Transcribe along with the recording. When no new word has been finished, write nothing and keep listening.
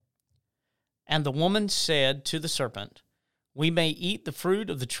And the woman said to the serpent, We may eat the fruit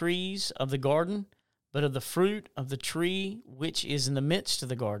of the trees of the garden, but of the fruit of the tree which is in the midst of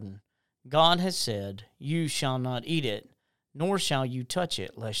the garden, God has said, You shall not eat it, nor shall you touch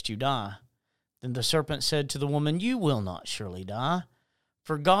it, lest you die. Then the serpent said to the woman, You will not surely die,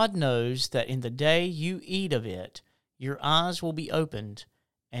 for God knows that in the day you eat of it, your eyes will be opened,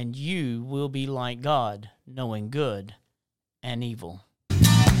 and you will be like God, knowing good and evil.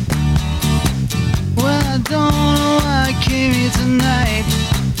 Well, I don't know why I came here tonight.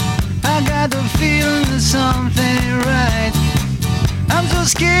 I got the feeling that something ain't right. I'm so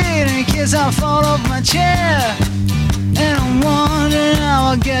scared in case I fall off my chair, and I'm wondering how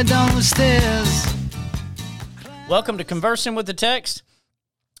I'll get down the stairs. Welcome to Conversing with the Text,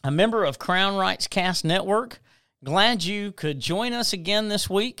 a member of Crown Rights Cast Network. Glad you could join us again this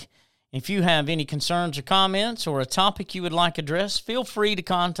week. If you have any concerns or comments or a topic you would like addressed, feel free to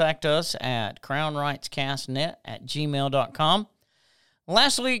contact us at crownrightscastnet@gmail.com.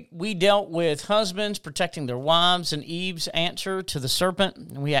 Last week, we dealt with husbands protecting their wives and Eve's answer to the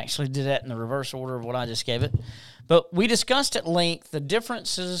serpent. We actually did that in the reverse order of what I just gave it. But we discussed at length the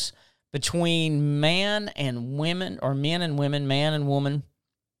differences between man and women, or men and women, man and woman.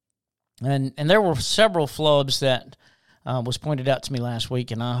 And there were several flubs that was pointed out to me last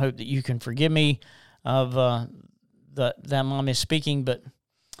week, and I hope that you can forgive me of that I'm misspeaking, but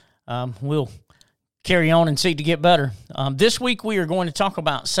we'll carry on and seek to get better. This week we are going to talk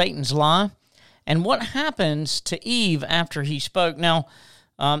about Satan's lie and what happens to Eve after he spoke. Now,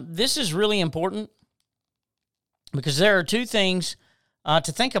 this is really important because there are two things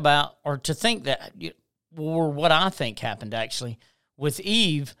to think about, or to think that, or what I think happened actually with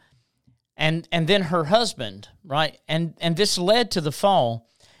Eve and then her husband, right? And this led to the fall.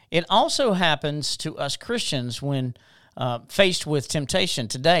 It also happens to us Christians when faced with temptation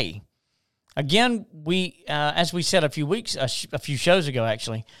today. Again, we, as we said a few shows ago,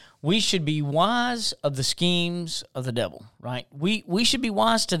 actually, we should be wise of the schemes of the devil, right? We should be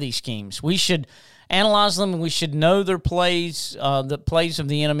wise to these schemes. We should analyze them, and we should know their plays, the plays of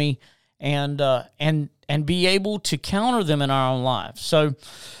the enemy, and be able to counter them in our own lives. So,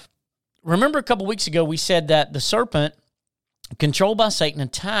 remember a couple weeks ago we said that the serpent, controlled by Satan,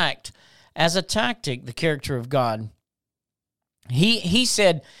 attacked as a tactic the character of God. He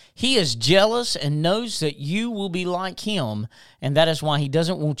said he is jealous and knows that you will be like him, and that is why he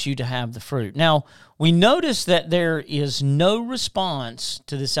doesn't want you to have the fruit. Now, we notice that there is no response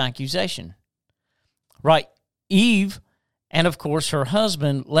to this accusation, right? Eve, and of course her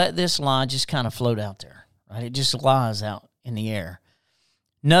husband, let this lie just kind of float out there, right? It just lies out in the air.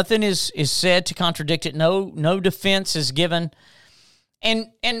 Nothing is said to contradict it. No defense is given. And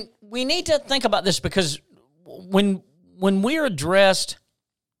we need to think about this, because when we're addressed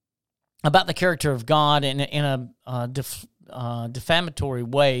about the character of God in a defamatory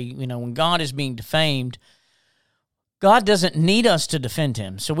way, when God is being defamed, God doesn't need us to defend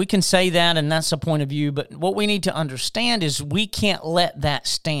him. So we can say that, and that's a point of view, but what we need to understand is we can't let that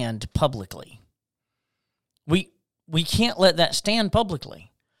stand publicly. We can't let that stand publicly.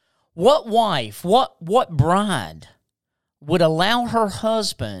 What wife, what bride would allow her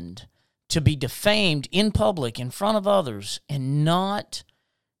husband to be defamed in public in front of others and not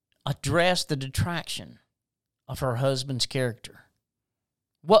address the detraction of her husband's character?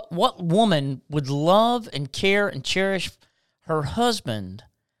 What woman would love and care and cherish her husband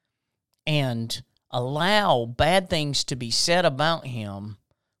and allow bad things to be said about him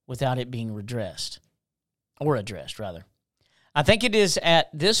without it being addressed? I think it is at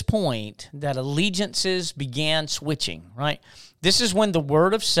this point that allegiances began switching, right? This is when the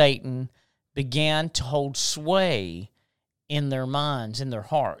word of Satan began to hold sway in their minds, in their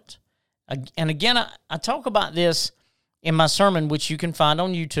heart. And again, I talk about this in my sermon, which you can find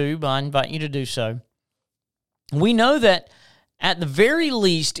on YouTube. I invite you to do so. We know that at the very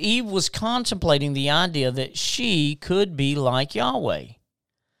least, Eve was contemplating the idea that she could be like Yahweh.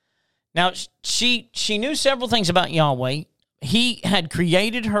 Now, she knew several things about Yahweh. He had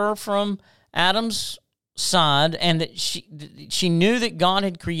created her from Adam's side, and that she knew that God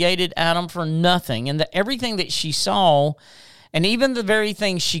had created Adam for nothing, and that everything that she saw, and even the very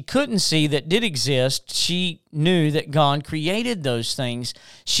things she couldn't see that did exist, she knew that God created those things.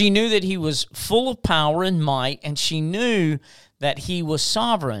 She knew that he was full of power and might, and she knew that he was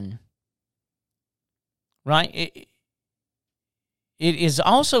sovereign. Right? It is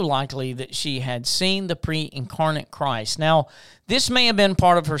also likely that she had seen the pre-incarnate Christ. Now, this may have been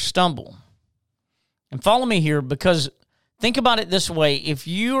part of her stumble. And follow me here, because think about it this way. If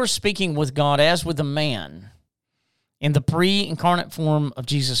you are speaking with God as with a man in the pre-incarnate form of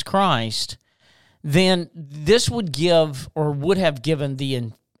Jesus Christ, then this would give or would have given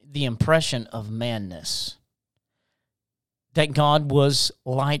the impression of manness, that God was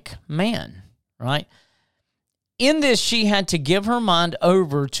like man, right? In this, she had to give her mind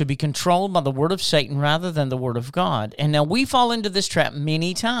over to be controlled by the word of Satan rather than the word of God. And now we fall into this trap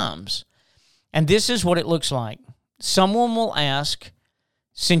many times. And this is what it looks like. Someone will ask,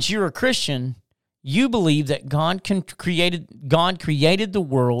 since you're a Christian, you believe that God created the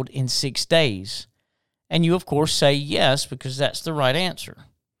world in 6 days. And you, of course, say yes, because that's the right answer.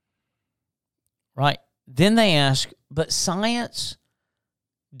 Right? Then they ask, but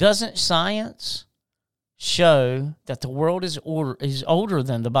doesn't science show that the world is older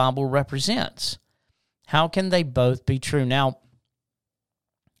than the Bible represents? How can they both be true? Now,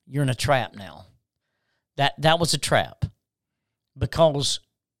 you're in a trap now. That was a trap, because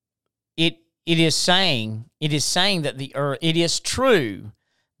it is saying that the earth, it is true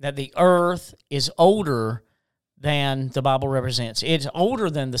that the earth is older than the Bible represents. It's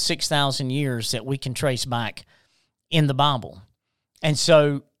older than the 6,000 years that we can trace back in the Bible. And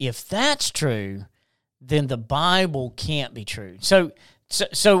so if that's true, then the Bible can't be true. So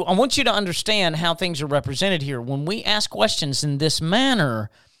I want you to understand how things are represented here. When we ask questions in this manner,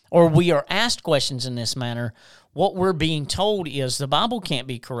 or we are asked questions in this manner, what we're being told is the Bible can't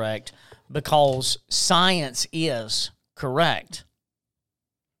be correct because science is correct.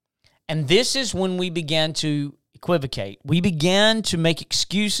 And this is when we begin to equivocate. We begin to make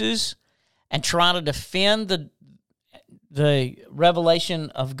excuses and try to defend the revelation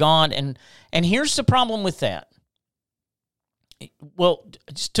of God. And here's the problem with that. Well,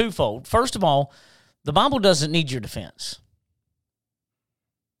 it's twofold. First of all, the Bible doesn't need your defense.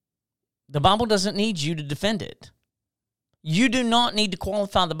 The Bible doesn't need you to defend it. You do not need to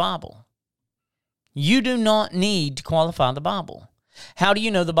qualify the Bible. You do not need to qualify the Bible. How do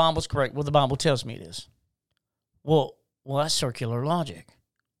you know the Bible's correct? Well, the Bible tells me it is. Well, that's circular logic.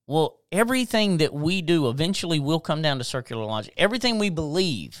 Well, everything that we do eventually will come down to circular logic. Everything we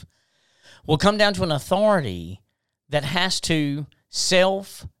believe will come down to an authority that has to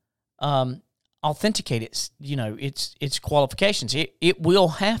authenticate its qualifications. It will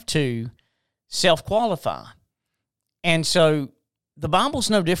have to self-qualify. And so the Bible's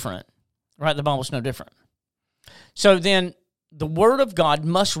no different, right? The Bible's no different. So then the Word of God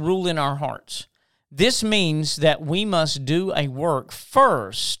must rule in our hearts. This means that we must do a work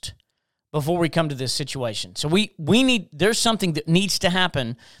first before we come to this situation. So there's something that needs to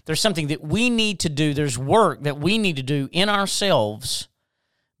happen. There's something that we need to do. There's work that we need to do in ourselves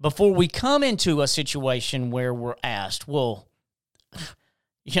before we come into a situation where we're asked, well,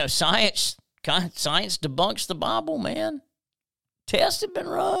 science debunks the Bible, man. Tests have been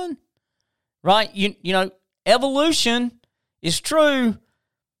run, right? Evolution is true.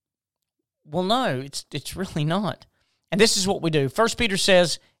 Well, no, it's really not. And this is what we do. Peter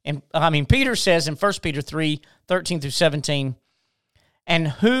says in 1 Peter 3:13-17, and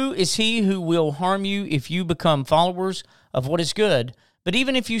who is he who will harm you if you become followers of what is good? But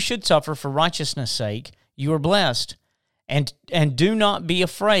even if you should suffer for righteousness' sake, you are blessed. And do not be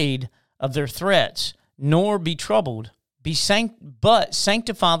afraid of their threats, nor be troubled. But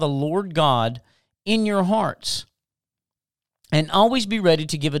sanctify the Lord God in your hearts, and always be ready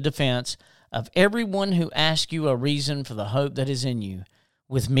to give a defense of everyone who asks you a reason for the hope that is in you,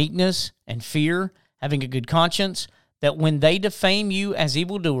 with meekness and fear, having a good conscience, that when they defame you as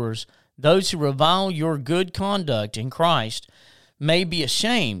evildoers, those who revile your good conduct in Christ may be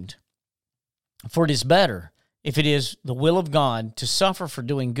ashamed. For it is better, if it is the will of God, to suffer for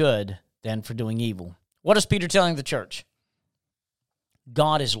doing good than for doing evil. What is Peter telling the church?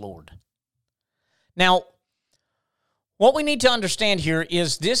 God is Lord. Now, what we need to understand here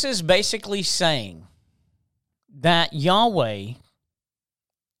is this is basically saying that Yahweh,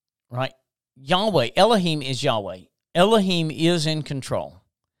 right? Elohim is Yahweh. Elohim is in control.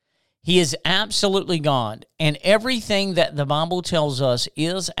 He is absolutely God. And everything that the Bible tells us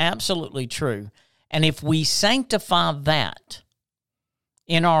is absolutely true. And if we sanctify that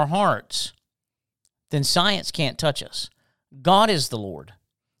in our hearts, then science can't touch us. God is the Lord.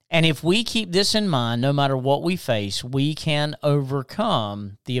 And if we keep this in mind, no matter what we face, we can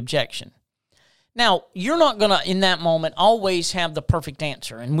overcome the objection. Now, you're not going to, in that moment, always have the perfect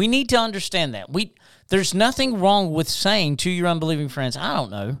answer. And we need to understand that. There's nothing wrong with saying to your unbelieving friends, I don't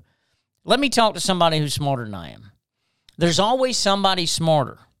know. Let me talk to somebody who's smarter than I am. There's always somebody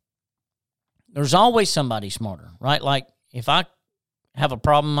smarter. There's always somebody smarter, right? Like, if I have a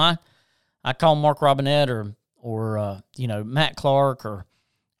problem, I call Mark Robinette or Matt Clark or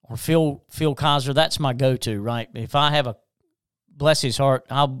Phil Kaiser. That's my go-to, right? If I have bless his heart,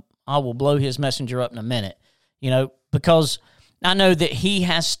 I'll I will blow his messenger up in a minute, because I know that he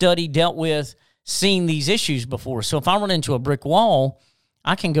has studied, dealt with, seen these issues before. So if I run into a brick wall,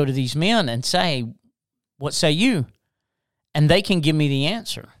 I can go to these men and say, what say you? And they can give me the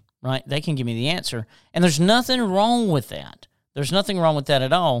answer, right? They can give me the answer. And there's nothing wrong with that. There's nothing wrong with that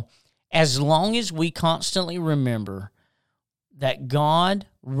at all, as long as we constantly remember that God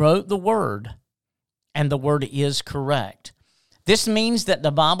wrote the Word, and the Word is correct. This means that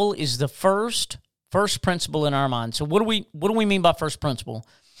the Bible is the first principle in our mind. So what do we mean by first principle?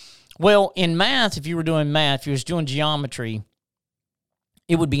 Well, in math, if you were doing math, if you was doing geometry,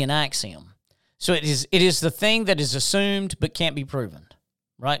 it would be an axiom. So it is the thing that is assumed but can't be proven,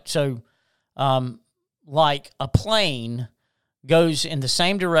 right? So, like a plane goes in the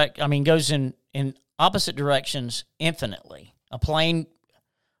same goes in opposite directions infinitely. A plane,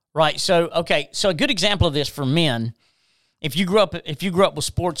 right? So, okay, so a good example of this for men, if you grew up with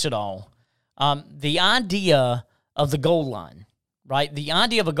sports at all, the idea of the goal line, right? The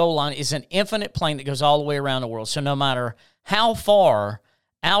idea of a goal line is an infinite plane that goes all the way around the world. So no matter how far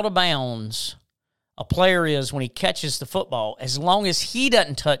out of bounds a player is when he catches the football, as long as he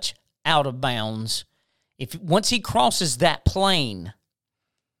doesn't touch out of bounds, once he crosses that plane,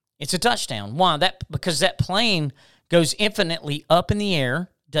 it's a touchdown. Why? Because that plane goes infinitely up in the air,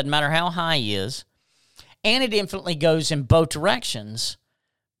 doesn't matter how high he is, and it infinitely goes in both directions,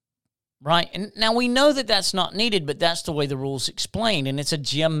 right? And now we know that that's not needed, but that's the way the rules explain, and it's a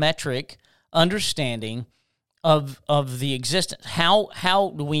geometric understanding of the existence.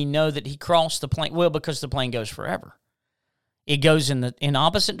 How do we know that he crossed the plane? Well, because the plane goes forever. It goes in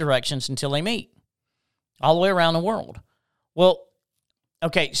opposite directions until they meet, all the way around the world. Well,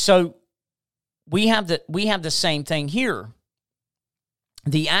 okay, so we have the same thing here.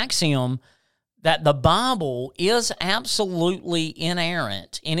 The axiom that the Bible is absolutely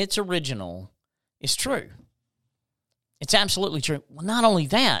inerrant in its original is true. It's absolutely true. Well, not only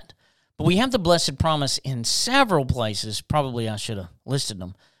that, but we have the blessed promise in several places. Probably I should have listed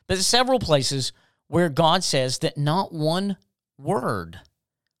them. But there's several places where God says that not one word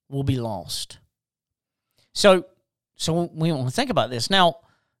will be lost. So we want to think about this. Now,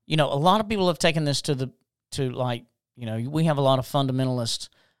 a lot of people have taken this we have a lot of fundamentalists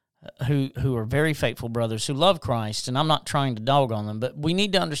who are very faithful brothers who love Christ, and I'm not trying to dog on them, but we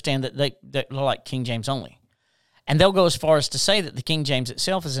need to understand that they're like King James only. And they'll go as far as to say that the King James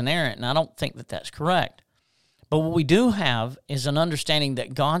itself is inerrant, and I don't think that that's correct. But what we do have is an understanding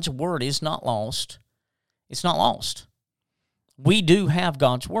that God's Word is not lost. It's not lost. We do have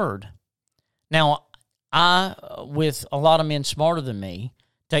God's Word. Now, I, with a lot of men smarter than me,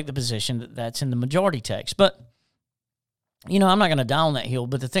 take the position that that's in the majority text. But, I'm not going to die on that hill,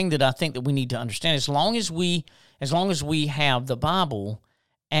 but the thing that I think that we need to understand, as long as we have the Bible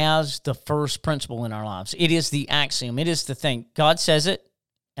as the first principle in our lives, it is the axiom, it is the thing. God says it,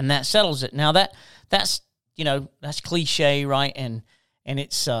 and that settles it. Now that's cliche, right? And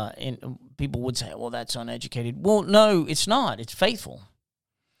it's and people would say, well, that's uneducated. Well, no, it's not. It's faithful.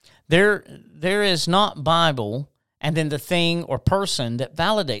 There is not Bible and then the thing or person that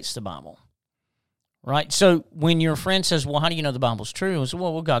validates the Bible, right? So when your friend says, well, how do you know the Bible's true? I say,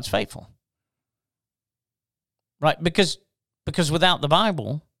 well, God's faithful, right? Because without the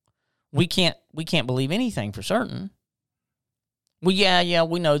Bible, we can't believe anything for certain. Well, yeah,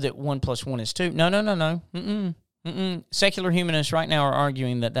 we know that 1 + 1 is 2. No. Secular humanists right now are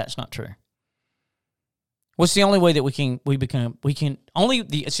arguing that that's not true. What's the only way that it's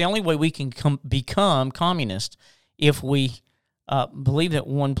the only way we can become communist if we believe that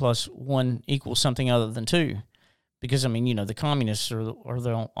 1 + 1 equals something other than 2. Because, the communists are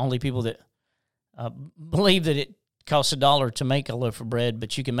the only people that believe that it costs $1 to make a loaf of bread,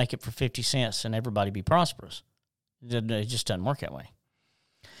 but you can make it for 50 cents and everybody be prosperous. It just doesn't work that way.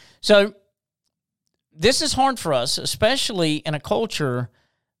 So this is hard for us, especially in a culture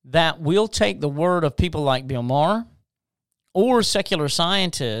that will take the word of people like Bill Maher or secular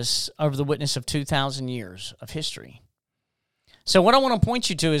scientists over the witness of 2,000 years of history. So what I want to point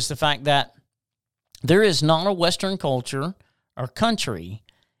you to is the fact that there is not a Western culture or country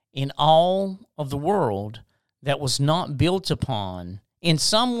in all of the world that was not built upon, in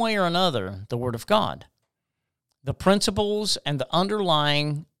some way or another, the Word of God. The principles and the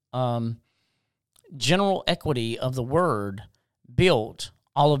underlying general equity of the Word built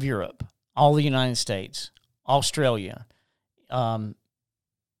all of Europe, all the United States, Australia, New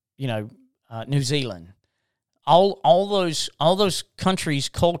Zealand. All those countries'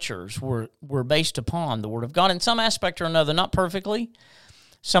 cultures were based upon the Word of God in some aspect or another, not perfectly.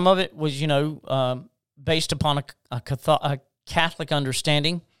 Some of it was, based upon a Catholic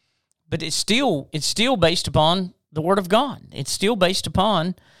understanding, but it's still based upon the Word of God. It's still based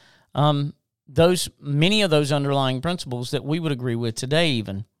upon many of those underlying principles that we would agree with today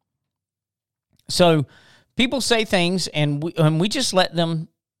even. So people say things, and we just let them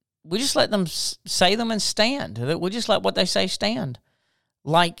say them and stand. We just let what they say stand,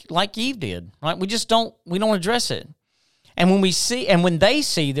 like Eve did, right? We don't address it. And when they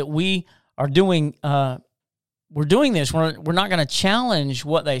see that we are doing we're doing this, we're not going to challenge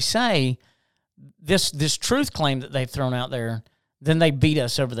what they say, this truth claim that they've thrown out there, then they beat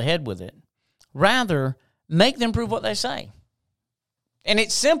us over the head with it. Rather, make them prove what they say. And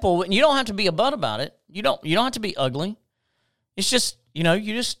it's simple, and you don't have to be a butt about it. You don't have to be ugly. It's just, you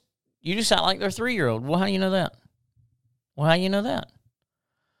just act like they're 3-year-old. Well, how do you know that? Well, how do you know that?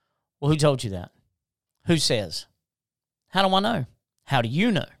 Well, who told you that? Who says? How do I know? How do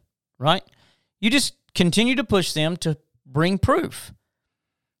you know? Right? You just continue to push them to bring proof.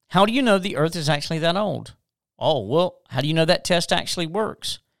 How do you know the earth is actually that old? Oh, well, how do you know that test actually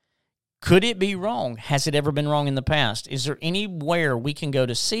works? Could it be wrong? Has it ever been wrong in the past? Is there anywhere we can go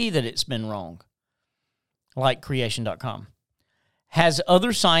to see that it's been wrong? Like creation.com. Has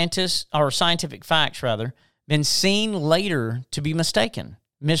other scientists, or scientific facts rather, been seen later to be mistaken,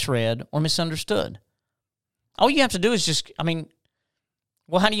 misread, or misunderstood? All you have to do is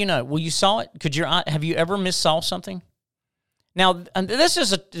well, how do you know? Well, you saw it. Have you ever missaw something? Now, and they're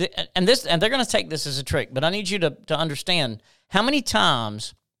going to take this as a trick, but I need you to understand how many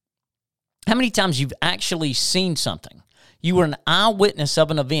times you've actually seen something. You were an eyewitness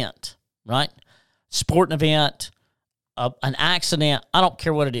of an event, right? Sporting event, an accident, I don't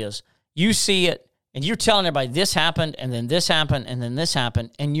care what it is. You see it, and you're telling everybody this happened, and then this happened, and then this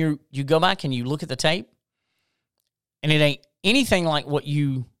happened, and you go back and you look at the tape, and it ain't anything like what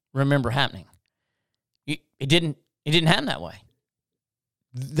you remember happening. It didn't happen that way.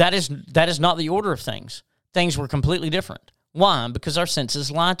 That is not the order of things. Things were completely different. Why? Because our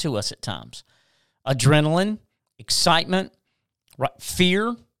senses lie to us at times. Adrenaline, excitement,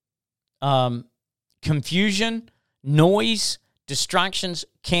 fear, confusion, noise, distractions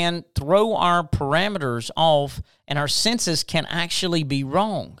can throw our parameters off, and our senses can actually be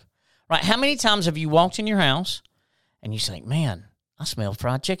wrong. Right? How many times have you walked in your house and you say, man, I smell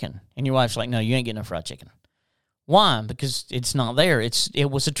fried chicken? And your wife's like, no, you ain't getting no fried chicken. Why? Because it's not there.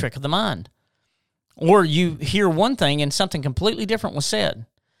 It was a trick of the mind. Or you hear one thing and something completely different was said.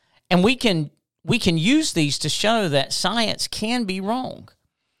 And we can use these to show that science can be wrong.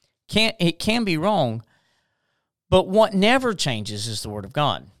 It can be wrong. But what never changes is the Word of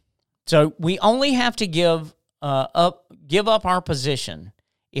God. So we only have to give up our position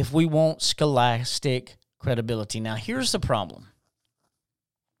if we want scholastic credibility. Now, here's the problem.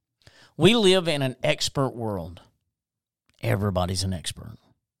 We live in an expert world. Everybody's an expert.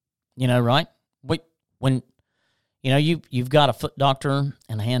 Right? You've got a foot doctor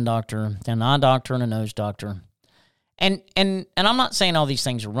and a hand doctor, an eye doctor and a nose doctor. And I'm not saying all these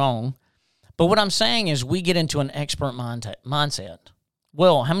things are wrong, but what I'm saying is we get into an expert mindset.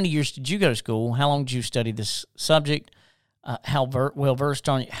 Well, how many years did you go to school? How long did you study this subject? How well versed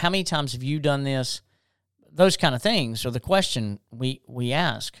on it? How many times have you done this? Those kind of things are the question we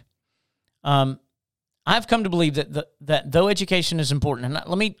ask. I've come to believe that though education is important, and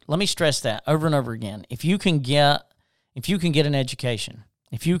let me stress that over and over again. If you can get an education,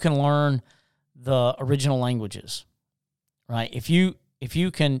 if you can learn the original languages, right? If you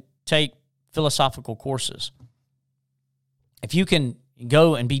can take philosophical courses, if you can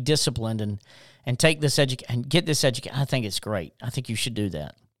go and be disciplined and take this and get this education, I think it's great. I think you should do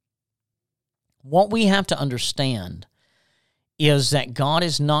that. What we have to understand is that God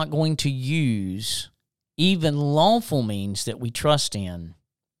is not going to use even lawful means that we trust in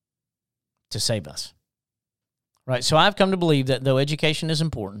to save us. Right? So I've come to believe that though education is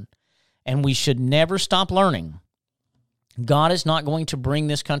important and we should never stop learning, God is not going to bring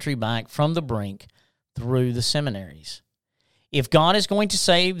this country back from the brink through the seminaries. If God is going to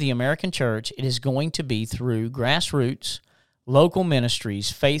save the American church, it is going to be through grassroots, local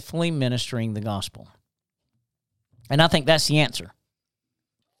ministries, faithfully ministering the gospel. And I think that's the answer.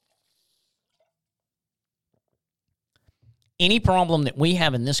 Any problem that we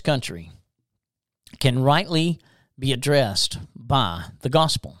have in this country can rightly be addressed by the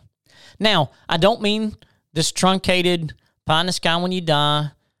gospel. Now, I don't mean this truncated, pie in the sky when you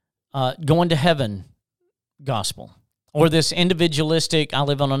die, going to heaven gospel, or this individualistic, I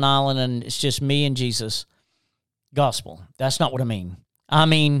live on an island and it's just me and Jesus gospel. That's not what I mean. I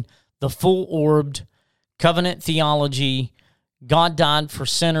mean the full-orbed covenant theology, God died for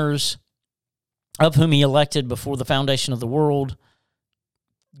sinners, of whom he elected before the foundation of the world,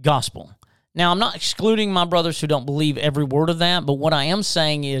 gospel. Now, I'm not excluding my brothers who don't believe every word of that, but what I am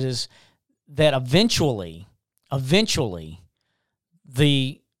saying is that eventually,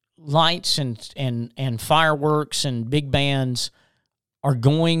 the lights and fireworks and big bands are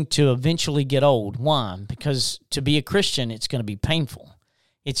going to eventually get old. Why? Because to be a Christian, it's going to be painful.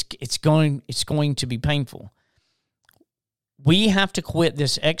 It's going to be painful. We have to quit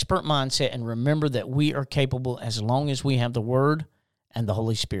this expert mindset and remember that we are capable as long as we have the Word and the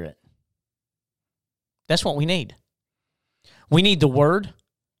Holy Spirit. That's what we need. We need the Word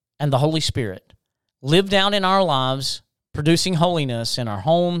and the Holy Spirit lived out in our lives, producing holiness in our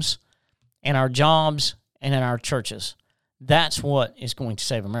homes, in our jobs, and in our churches. That's what is going to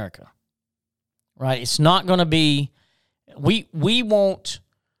save America, right? It's not going to be. We want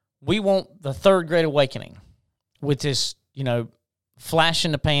the third great awakening with this, flash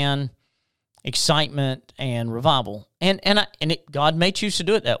in the pan, excitement and revival, God may choose to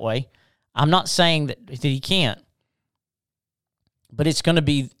do it that way. I'm not saying that He can't, but it's going to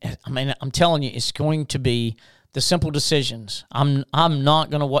be. I'm telling you, it's going to be the simple decisions. I'm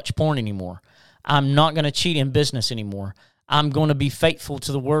not going to watch porn anymore. I'm not going to cheat in business anymore. I'm going to be faithful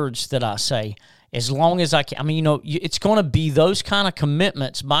to the words that I say as long as I can. It's going to be those kind of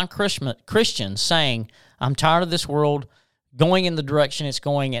commitments by Christians saying, I'm tired of this world going in the direction it's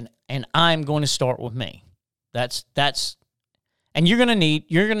going, and I'm going to start with me. And you're going to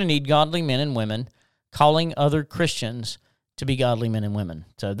need godly men and women calling other Christians to be godly men and women.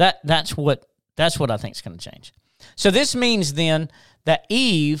 So that's what I think is going to change. So this means then that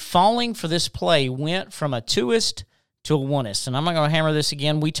Eve, falling for this play, went from a twoist to a oneist. And I'm not going to hammer this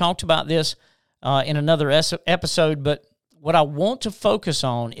again. We talked about this in another episode, but what I want to focus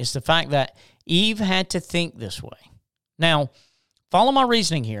on is the fact that Eve had to think this way. Now, follow my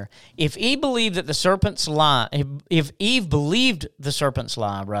reasoning here. If Eve believed the serpent's lie,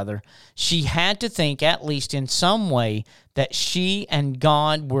 she had to think, at least in some way, that she and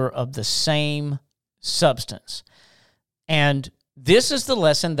God were of the same substance. And this is the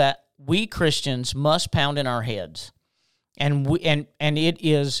lesson that we Christians must pound in our heads. And it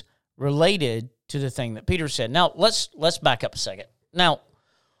is related to the thing that Peter said. Now, let's back up a second. Now,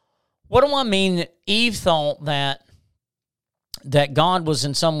 what do I mean that Eve thought that God was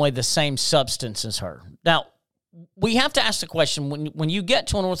in some way the same substance as her? Now, we have to ask the question, when you get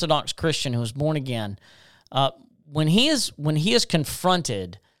to an Orthodox Christian who is born again, when he is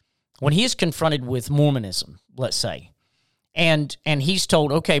confronted with Mormonism, let's say, and he's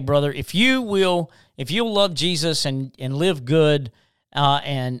told, okay, brother, if you'll love Jesus and live good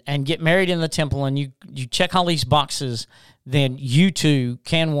and get married in the temple and you check all these boxes, then you too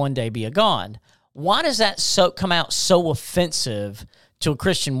can one day be a God. Why does that come out so offensive to a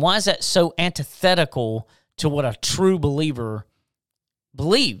Christian? Why is that so antithetical to what a true believer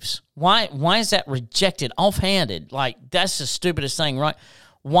believes? Why is that rejected, offhanded? Like, that's the stupidest thing, right?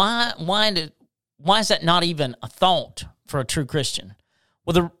 Why is that not even a thought for a true Christian?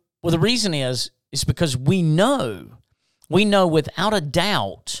 Well, the reason is because we know without a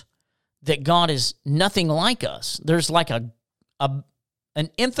doubt that God is nothing like us. There's like an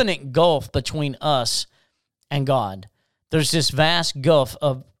infinite gulf between us and God. There's this vast gulf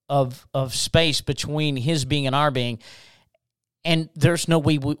of space between His being and our being, and there's no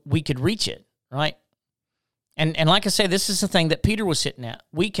way we could reach it, right? And like I say, this is the thing that Peter was hitting at.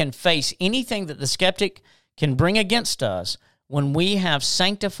 We can face anything that the skeptic can bring against us when we have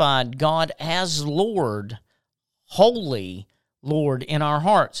sanctified God as Lord, holy Lord in our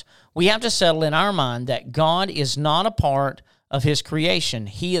hearts. We have to settle in our mind that God is not a part of His creation.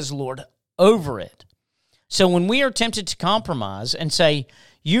 He is Lord over it. So when we are tempted to compromise and say,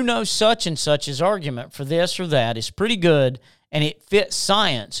 such and such's argument for this or that is pretty good and it fits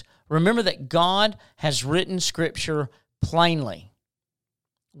science, remember that God has written Scripture plainly.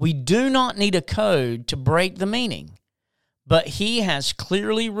 We do not need a code to break the meaning, but He has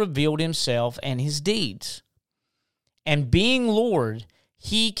clearly revealed Himself and His deeds. And being Lord,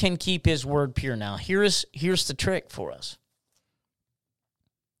 He can keep His word pure. Now, here's the trick for us.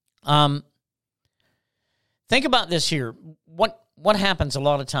 Think about this here. What happens a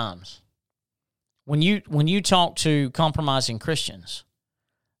lot of times when you talk to compromising Christians?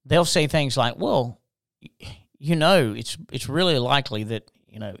 They'll say things like, "Well, it's really likely that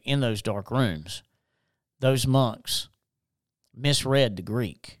in those dark rooms, those monks misread the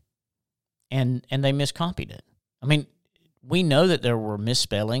Greek, and they miscopied it. I mean, we know that there were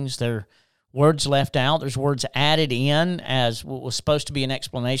misspellings. There are words left out. There's words added in as what was supposed to be an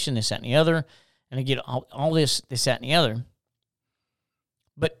explanation, this, that, and the other. And again, all this, that, and the other.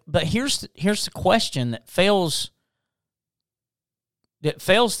 But here's the question that fails that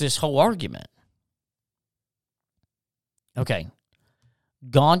fails this whole argument. Okay,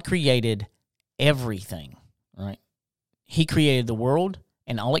 God created everything, right? He created the world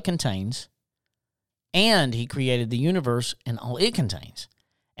and all it contains, and he created the universe and all it contains.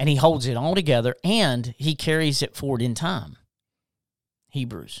 And he holds it all together, and he carries it forward in time.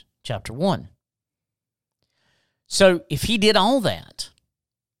 Hebrews chapter 1. So if he did all that,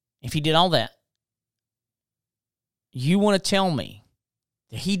 you want to tell me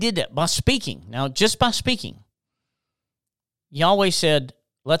that he did that by speaking. Now, just by speaking. Yahweh said,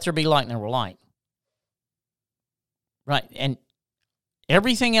 let there be light, and there were light. Right, and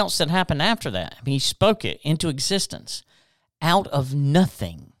everything else that happened after that, he spoke it into existence out of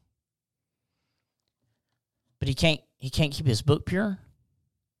nothing. But he can't keep his book pure.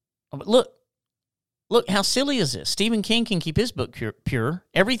 But look, how silly is this? Stephen King can keep his book pure.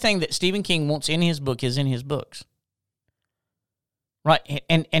 Everything that Stephen King wants in his book is in his books. Right,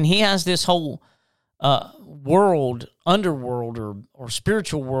 and he has this whole world, underworld, or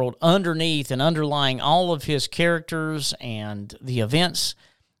spiritual world underneath and underlying all of his characters and the events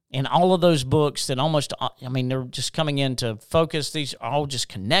in all of those books that almost, they're just coming into focus. These are all just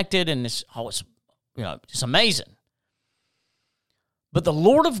connected, and it's amazing. But the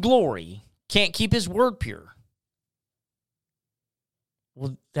Lord of glory can't keep his word pure.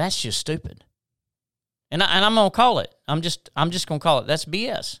 Well, that's just stupid. And I'm going to call it. I'm just going to call it. That's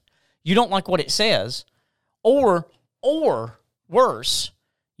BS. You don't like what it says, or worse,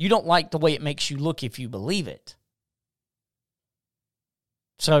 you don't like the way it makes you look if you believe it.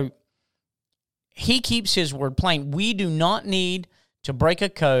 So he keeps his word plain. We do not need to break a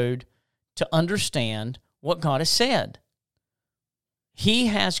code to understand what God has said. He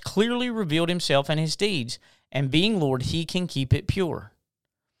has clearly revealed himself and his deeds, and being Lord, he can keep it pure.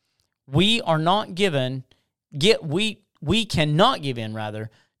 We are not we cannot give in,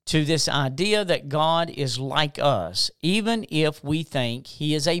 to this idea that God is like us, even if we think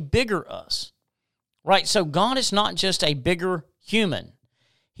he is a bigger us. Right? So God is not just a bigger human.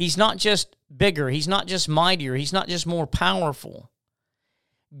 He's not just bigger. He's not just mightier. He's not just more powerful.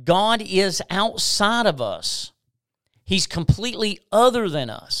 God is outside of us. He's completely other than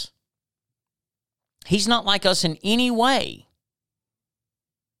us. He's not like us in any way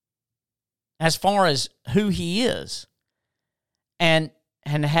as far as who he is. And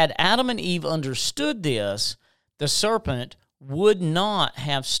had Adam and Eve understood this, the serpent would not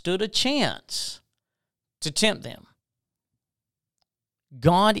have stood a chance to tempt them.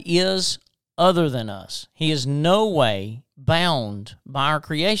 God is other than us. He is no way bound by our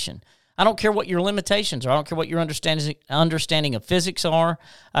creation. I don't care what your limitations are. I don't care what your understanding of physics are.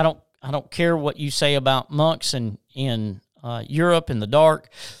 I don't care what you say about monks in Europe in the dark.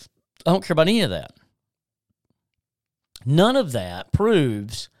 I don't care about any of that. None of that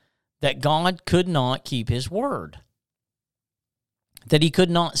proves that God could not keep his word. That he could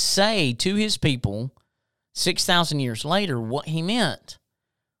not say to his people 6,000 years later what he meant.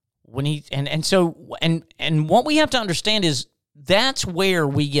 When he so what we have to understand is that's where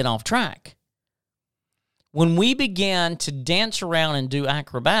we get off track. When we begin to dance around and do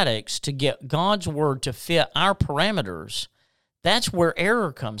acrobatics to get God's word to fit our parameters, that's where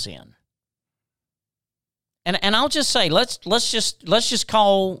error comes in. And I'll just say, let's just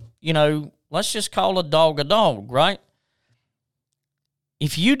call a dog, right?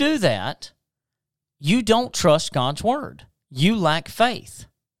 If you do that, you don't trust God's word. You lack faith.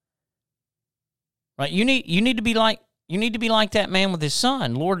 Right? You need to be like that man with his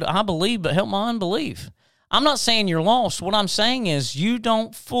son. Lord, I believe, but help my unbelief. I'm not saying you're lost. What I'm saying is you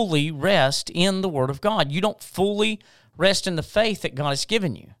don't fully rest in the word of God. You don't fully rest in the faith that God has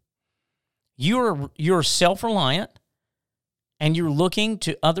given you. You're self-reliant, and you're looking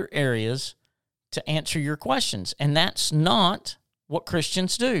to other areas to answer your questions. And that's not what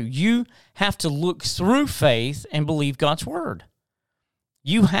Christians do. You have to look through faith and believe God's word.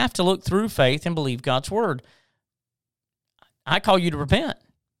 You have to look through faith and believe God's word. I call you to repent.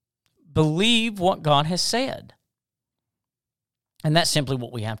 Believe what God has said. And that's simply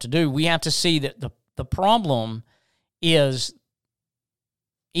what we have to do. We have to see that the problem is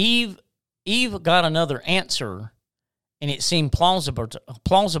Eve got another answer, and it seemed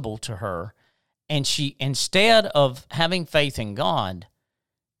plausible to her, and she, instead of having faith in God,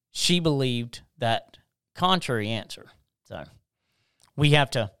 she believed that contrary answer. So we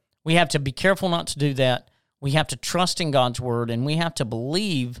have to be careful not to do that. We have to trust in God's word, and we have to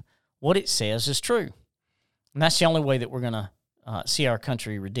believe what it says is true. And that's the only way that we're going to see our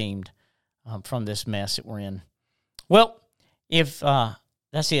country redeemed from this mess that we're in. Well, if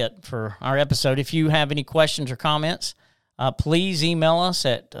that's it for our episode. If you have any questions or comments, please email us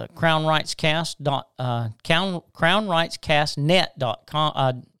at crownrightscast.com,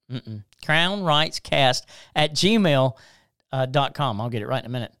 crownrightscast@gmail.com. I'll get it right in a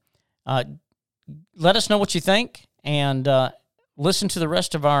minute. Let us know what you think, and listen to the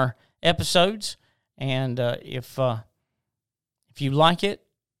rest of our episodes. And if you like it,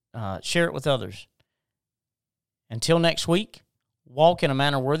 share it with others. Until next week, walk in a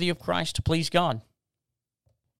manner worthy of Christ to please God.